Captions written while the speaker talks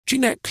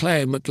Jeanette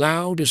Claire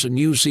McLeod is a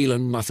New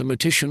Zealand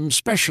mathematician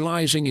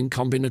specialising in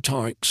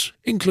combinatorics,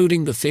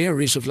 including the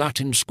theories of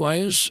Latin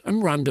squares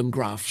and random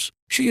graphs.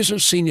 She is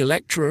a senior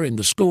lecturer in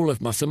the School of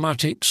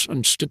Mathematics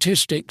and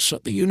Statistics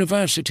at the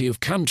University of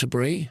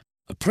Canterbury,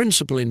 a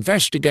principal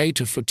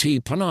investigator for Te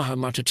Pūnaha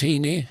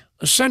Matatini,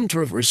 a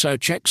centre of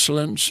research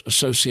excellence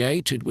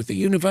associated with the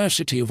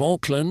University of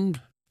Auckland,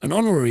 an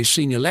honorary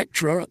senior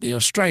lecturer at the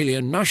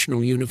Australian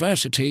National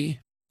University,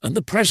 and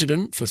the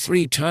president for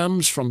 3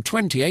 terms from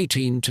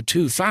 2018 to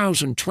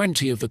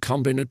 2020 of the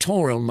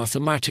Combinatorial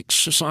Mathematics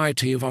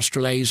Society of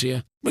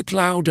Australasia.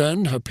 McLeod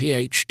earned her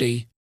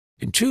Ph.D.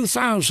 in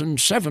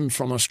 2007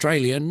 from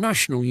Australian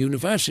National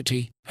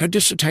University. Her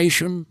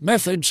dissertation,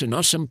 Methods in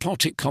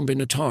Asymptotic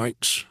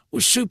Combinatorics,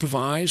 was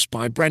supervised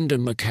by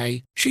Brendan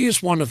McKay. She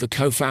is one of the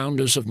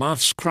co-founders of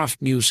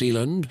Mathscraft New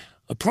Zealand,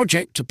 a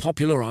project to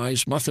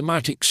popularise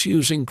mathematics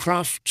using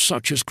crafts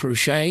such as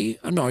crochet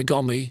and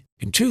origami.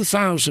 In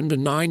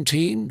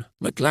 2019,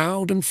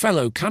 McLeod and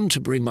fellow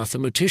Canterbury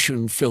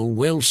mathematician Phil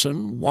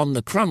Wilson won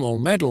the Cromwell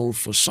Medal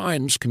for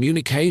Science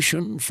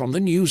Communication from the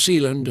New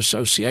Zealand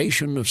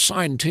Association of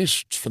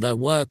Scientists for their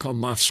work on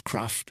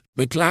Mathscraft.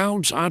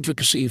 McLeod's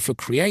advocacy for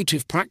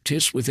creative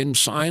practice within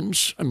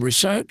science and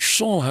research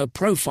saw her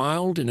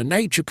profiled in a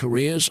Nature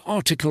Careers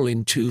article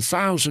in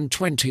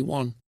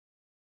 2021.